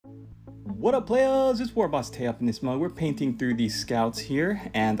What up players, it's Warboss Tay up in this mode. We're painting through these scouts here,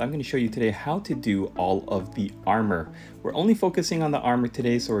 and I'm going to show you today how to do all of the armor. We're only focusing on the armor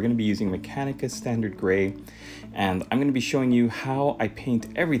today, so we're going to be using Mechanica Standard Gray, and I'm going to be showing you how I paint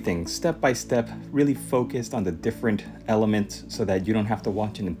everything step by step, really focused on the different elements so that you don't have to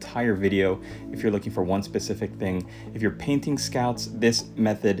watch an entire video if you're looking for one specific thing. If you're painting scouts, this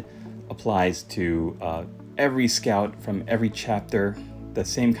method applies to every scout from every chapter. The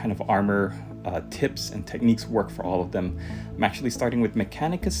same kind of armor tips and techniques work for all of them. I'm actually starting with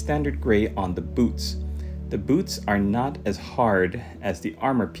Mechanica Standard Gray on the boots. The boots are not as hard as the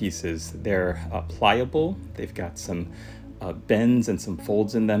armor pieces. They're pliable. They've got some bends and some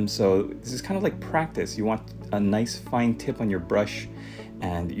folds in them. So this is kind of like practice. You want a nice fine tip on your brush,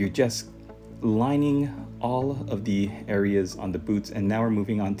 and you're just lining all of the areas on the boots. And now we're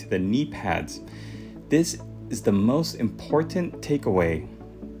moving on to the knee pads. This is the most important takeaway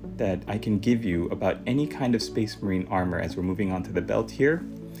that I can give you about any kind of Space Marine armor as we're moving on to the belt here.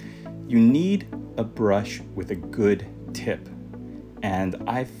 You need a brush with a good tip. And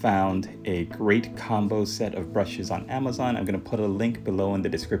I found a great combo set of brushes on Amazon. I'm going to put a link below in the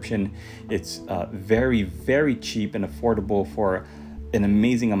description. It's very, very cheap and affordable for an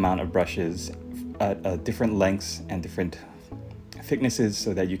amazing amount of brushes at different lengths and different thicknesses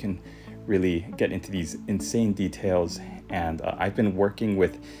so that you can really get into these insane details. And I've been working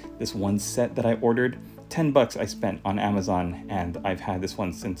with this one set that I ordered. 10 bucks I spent on Amazon, and I've had this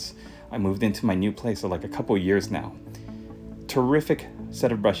one since I moved into my new place, so like a couple years now. Terrific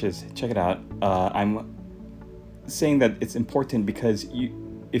set of brushes, check it out. I'm saying that it's important because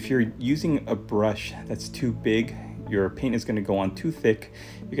if you're using a brush that's too big, your paint is going to go on too thick.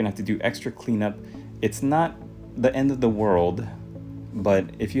 You're going to have to do extra cleanup. It's not the end of the world, but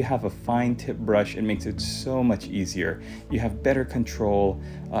if you have a fine tip brush, it makes it so much easier. You have better control,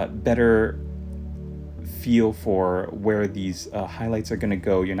 better feel for where these highlights are going to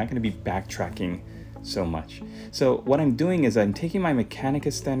go. You're not going to be backtracking so much. So what I'm doing is I'm taking my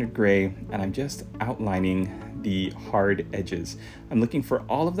Mechanica Standard Gray and I'm just outlining the hard edges. I'm looking for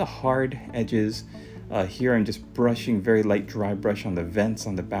all of the hard edges. Here I'm just brushing very light dry brush on the vents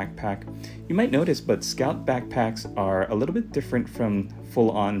on the backpack. You might notice, but Scout backpacks are a little bit different from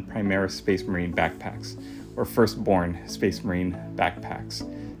full-on Primaris Space Marine backpacks or Firstborn Space Marine backpacks.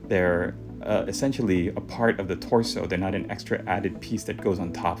 They're essentially a part of the torso. They're not an extra added piece that goes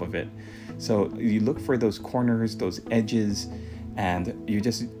on top of it. So you look for those corners, those edges, and you're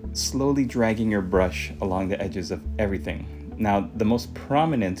just slowly dragging your brush along the edges of everything. Now, the most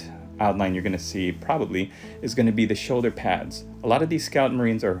prominent outline you're going to see probably is going to be the shoulder pads. A lot of these Scout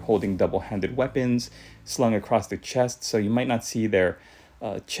Marines are holding double-handed weapons slung across their chest, so you might not see their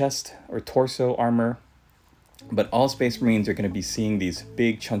chest or torso armor, but all Space Marines are going to be seeing these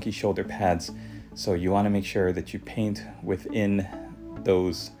big chunky shoulder pads, so you want to make sure that you paint within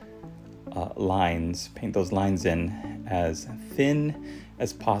those lines, paint those lines in as thin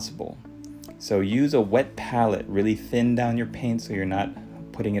as possible. So use a wet palette, really thin down your paint so you're not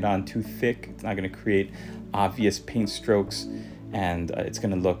putting it on too thick. It's not going to create obvious paint strokes, and it's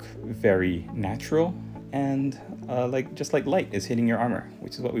going to look very natural and just like light is hitting your armor,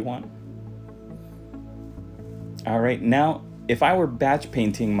 which is what we want. All right, now if I were batch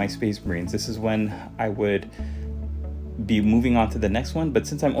painting my Space Marines, this is when I would be moving on to the next one, but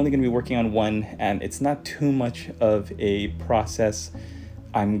since I'm only going to be working on one and it's not too much of a process,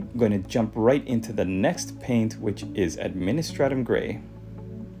 I'm going to jump right into the next paint, which is Administratum Gray.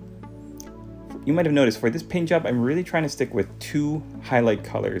 You might have noticed for this paint job, I'm really trying to stick with two highlight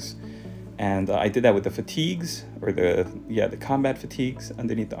colors. And I did that with the fatigues, or the combat fatigues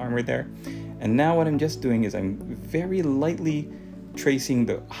underneath the armor there. And now what I'm just doing is I'm very lightly tracing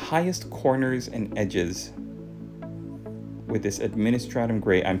the highest corners and edges with this Administratum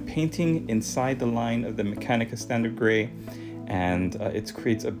Gray. I'm painting inside the line of the Mechanica Standard Gray, and it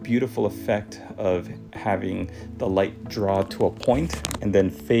creates a beautiful effect of having the light draw to a point and then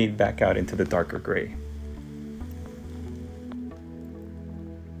fade back out into the darker gray.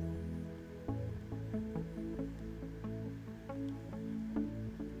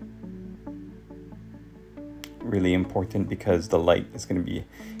 Really important because the light is going to be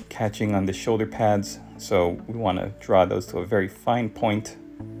catching on the shoulder pads, so we want to draw those to a very fine point.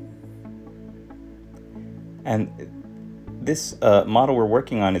 And this model we're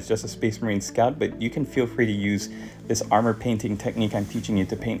working on is just a Space Marine Scout, but you can feel free to use this armor painting technique I'm teaching you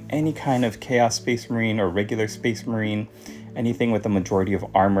to paint any kind of Chaos Space Marine or regular Space Marine, anything with a majority of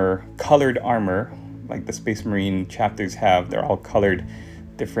armor, colored armor, like the Space Marine chapters have. They're all colored,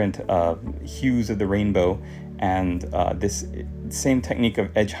 different hues of the rainbow, and this same technique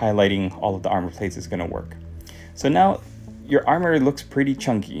of edge highlighting all of the armor plates is going to work. So now your armor looks pretty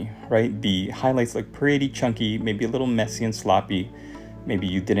chunky, right? The highlights look pretty chunky, maybe a little messy and sloppy. Maybe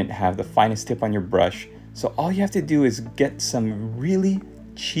you didn't have the finest tip on your brush. So all you have to do is get some really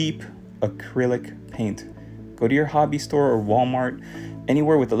cheap acrylic paint. Go to your hobby store or Walmart,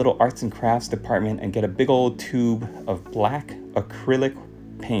 anywhere with a little arts and crafts department, and get a big old tube of black acrylic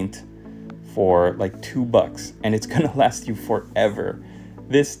paint for like $2, and it's gonna last you forever.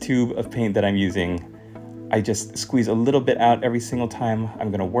 This tube of paint that I'm using, I just squeeze a little bit out every single time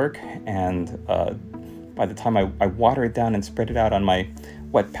I'm gonna work, and by the time I water it down and spread it out on my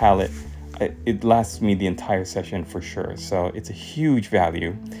wet palette, it lasts me the entire session for sure. So it's a huge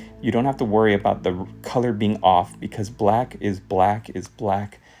value. You don't have to worry about the color being off, because black is black is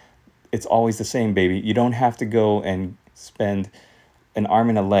black. It's always the same, baby. You don't have to go and spend an arm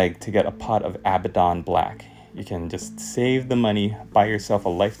and a leg to get a pot of Abaddon black. You can just save the money, buy yourself a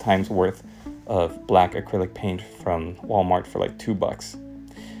lifetime's worth of black acrylic paint from Walmart for like $2.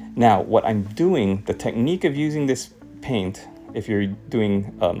 Now, what I'm doing, the technique of using this paint, if you're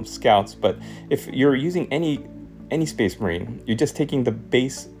doing scouts, but if you're using any Space Marine, you're just taking the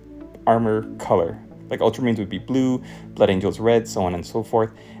base armor color, like Ultramarines would be blue, Blood Angels red, so on and so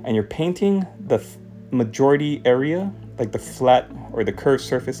forth, and you're painting the majority area, like the flat or the curved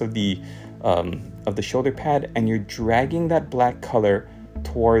surface of the shoulder pad, and you're dragging that black color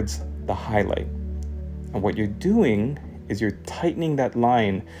towards the highlight. And what you're doing is you're tightening that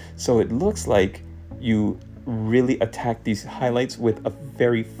line so it looks like you really attack these highlights with a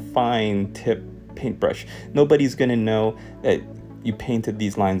very fine tip paintbrush. Nobody's gonna know that you painted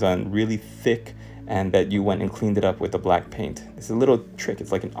these lines on really thick and that you went and cleaned it up with the black paint. It's a little trick.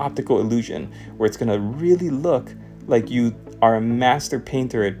 It's like an optical illusion where it's gonna really look like you are a master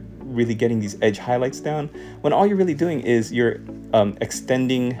painter at really getting these edge highlights down, when all you're really doing is you're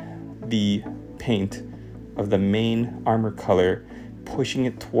extending the paint of the main armor color, pushing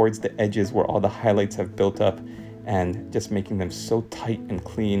it towards the edges where all the highlights have built up, and just making them so tight and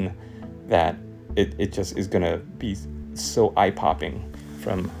clean that it just is gonna be so eye-popping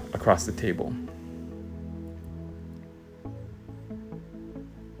from across the table.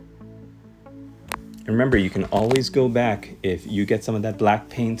 And remember, you can always go back if you get some of that black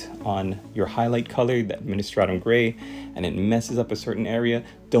paint on your highlight color, that Administratum gray, and it messes up a certain area.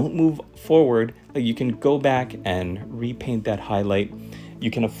 Don't move forward. Like, you can go back and repaint that highlight.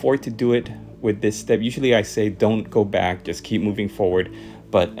 You can afford to do it with this step. Usually I say don't go back, just keep moving forward.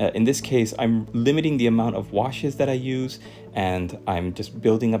 But in this case, I'm limiting the amount of washes that I use, and I'm just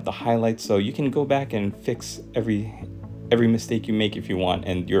building up the highlights. So you can go back and fix every mistake you make if you want,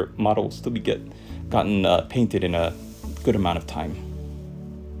 and your model will still be gotten painted in a good amount of time.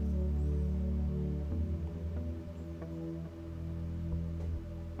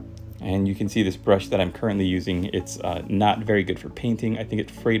 And you can see this brush that I'm currently using, it's not very good for painting. I think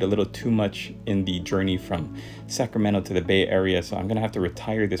it frayed a little too much in the journey from Sacramento to the Bay Area, so I'm gonna have to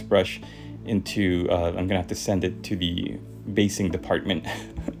retire this brush into, I'm gonna have to send it to the basing department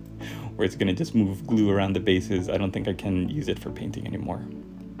where it's gonna just move glue around the bases. I don't think I can use it for painting anymore.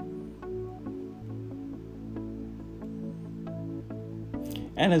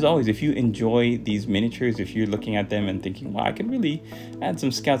 And as always, if you enjoy these miniatures, if you're looking at them and thinking, wow, I could really add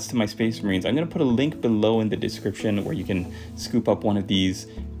some scouts to my Space Marines, I'm going to put a link below in the description where you can scoop up one of these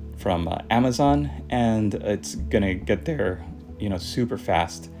from Amazon, and it's going to get there, you know, super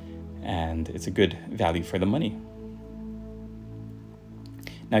fast, and it's a good value for the money.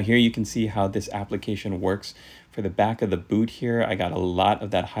 Now here you can see how this application works. For the back of the boot here, I got a lot of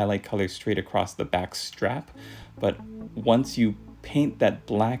that highlight color straight across the back strap, but once you paint that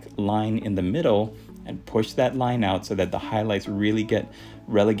black line in the middle and push that line out so that the highlights really get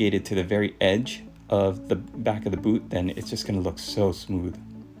relegated to the very edge of the back of the boot, then it's just going to look so smooth.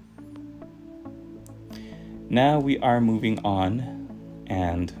 Now we are moving on,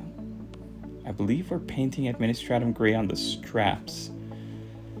 and I believe we're painting Administratum gray on the straps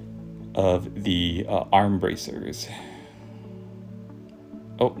of the arm bracers.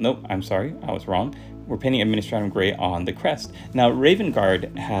 Oh, no, I'm sorry, I was wrong. We're painting Administratum gray on the crest. Now, Raven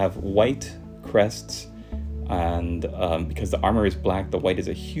Guard have white crests, and because the armor is black, the white is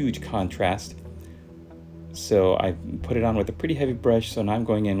a huge contrast. So I put it on with a pretty heavy brush, so now I'm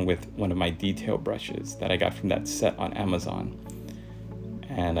going in with one of my detail brushes that I got from that set on Amazon.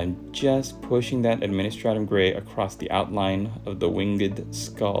 And I'm just pushing that Administratum gray across the outline of the winged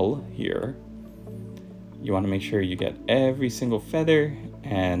skull here. You want to make sure you get every single feather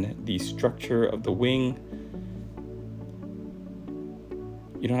and the structure of the wing.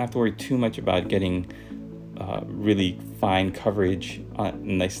 You don't have to worry too much about getting really fine coverage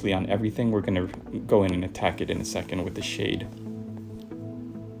nicely on everything, we're going to go in and attack it in a second with the shade.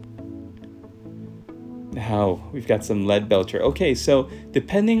 Now we've got some lead belcher. Okay, so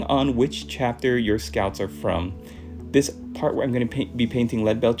depending on which chapter your scouts are from, this part where I'm going to be painting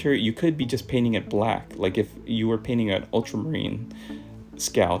lead belcher, you could be just painting it black. Like if you were painting an ultramarine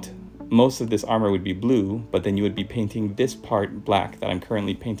scout, most of this armor would be blue, but then you would be painting this part black that I'm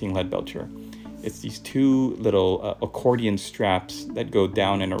currently painting lead belcher. It's these two little accordion straps that go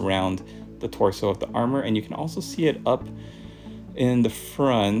down and around the torso of the armor, and you can also see it up in the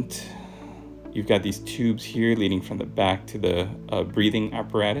front. You've got these tubes here leading from the back to the breathing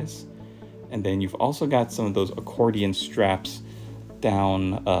apparatus. And then you've also got some of those accordion straps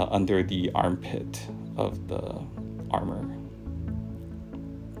down under the armpit of the armor.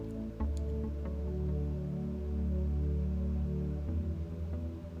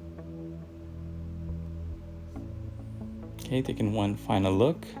 Okay, taking one final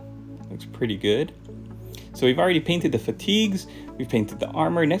look. Looks pretty good. So we've already painted the fatigues, we've painted the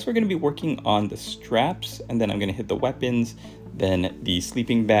armor. Next we're going to be working on the straps, and then I'm going to hit the weapons, then the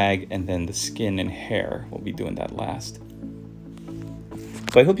sleeping bag, and then the skin and hair. We'll be doing that last.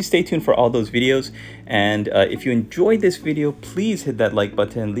 So I hope you stay tuned for all those videos, and if you enjoyed this video, please hit that like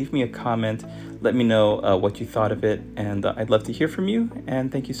button, leave me a comment, let me know what you thought of it, and I'd love to hear from you, and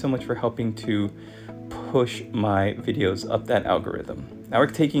thank you so much for helping to push my videos up that algorithm. Now we're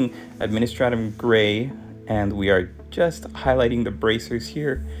taking Administratum Gray, and we are just highlighting the bracers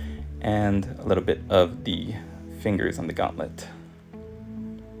here and a little bit of the fingers on the gauntlet.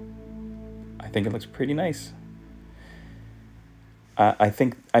 I think it looks pretty nice. I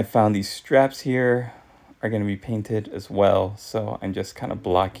think I found these straps here are going to be painted as well, so I'm just kind of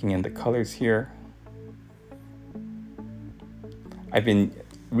blocking in the colors here. I've been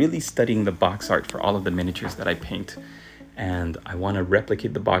really studying the box art for all of the miniatures that I paint, and I want to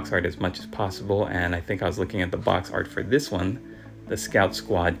replicate the box art as much as possible. And I think I was looking at the box art for this one, the Scout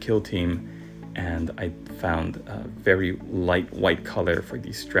Squad Kill Team, and I found a very light white color for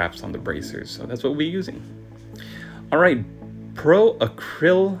these straps on the bracers, so that's what we're using. All right, Pro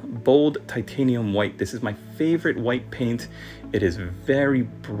Acryl Bold Titanium White. This is my favorite white paint. It is very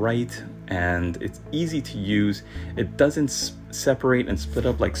bright and it's easy to use. It doesn't separate and split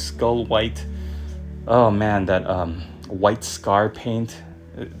up like Skull White. Oh man, that White Scar paint,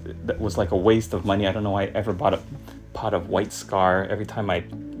 that was like a waste of money. I don't know why I ever bought a pot of White Scar. Every time I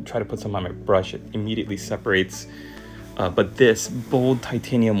try to put some on my brush, it immediately separates. But this Bold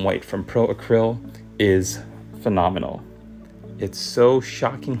Titanium White from Pro Acryl is phenomenal. It's so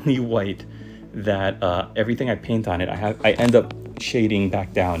shockingly white that everything I paint on it, I end up shading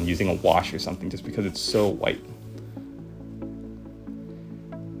back down using a wash or something, just because it's so white.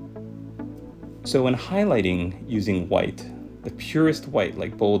 So when highlighting using white, the purest white,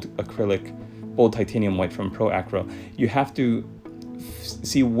 like bold titanium white from Pro Acryl, you have to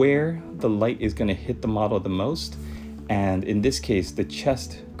see where the light is going to hit the model the most. And in this case, the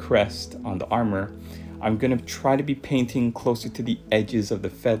chest crest on the armor, I'm going to try to be painting closer to the edges of the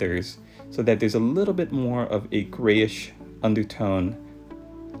feathers so that there's a little bit more of a grayish undertone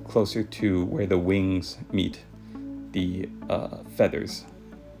closer to where the wings meet the feathers.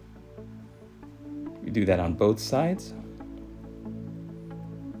 We do that on both sides.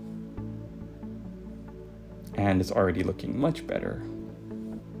 And it's already looking much better.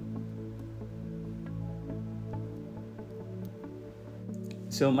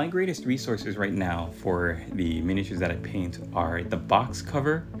 So my greatest resources right now for the miniatures that I paint are the box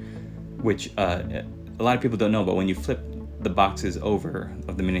cover, which a lot of people don't know, but when you flip the boxes over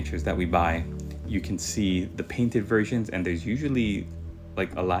of the miniatures that we buy, you can see the painted versions, and there's usually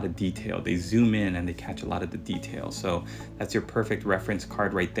like a lot of detail. They zoom in and they catch a lot of the detail. So that's your perfect reference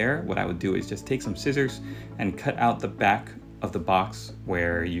card right there. What I would do is just take some scissors and cut out the back of the box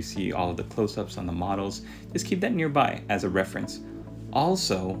where you see all of the close-ups on the models. Just keep that nearby as a reference.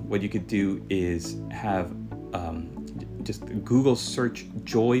 Also, what you could do is have just Google search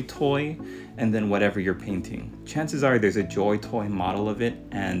Joy Toy and then whatever you're painting. Chances are there's a Joy Toy model of it,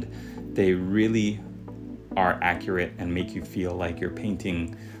 and they really are accurate and make you feel like you're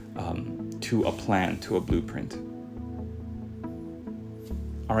painting to a plan, to a blueprint.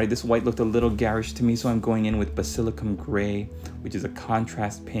 All right, this white looked a little garish to me, so I'm going in with Basilicum Gray, which is a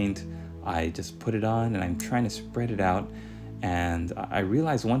contrast paint. I just put it on and I'm trying to spread it out. And I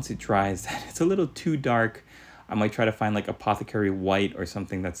realized once it dries that it's a little too dark. I might try to find like Apothecary White or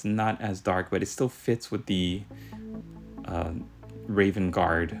something that's not as dark, but it still fits with the Raven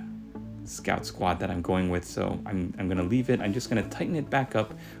Guard scout squad that I'm going with, so I'm gonna leave it. I'm just gonna tighten it back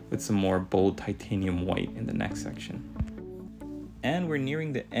up with some more bold titanium white in the next section. And we're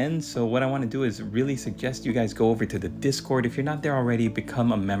nearing the end, so what I want to do is really suggest you guys go over to the Discord. If you're not there already,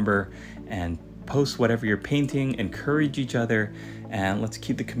 become a member and post whatever you're painting, encourage each other, and let's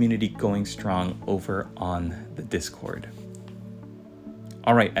keep the community going strong over on the Discord.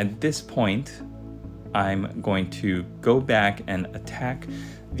 All right, at this point, I'm going to go back and attack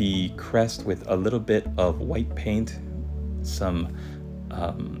the crest with a little bit of white paint, some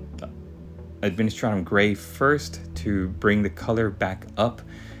Administratum Gray first to bring the color back up.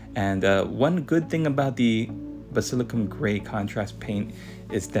 And one good thing about the Basilicum Gray contrast paint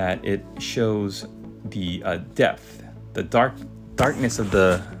is that it shows the depth. The darkness of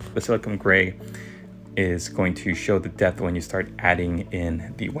the Basilicum Gray is going to show the depth when you start adding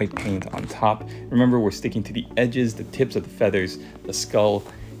in the white paint on top. Remember, we're sticking to the edges, the tips of the feathers, the skull,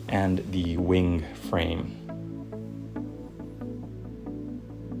 and the wing frame.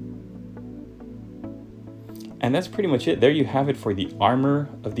 And that's pretty much it. There you have it for the armor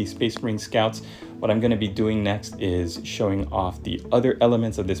of the Space Marine Scouts. What I'm going to be doing next is showing off the other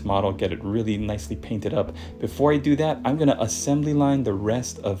elements of this model, get it really nicely painted up. Before I do that, I'm going to assembly line the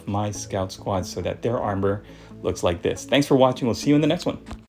rest of my Scout squad so that their armor looks like this. Thanks for watching. We'll see you in the next one.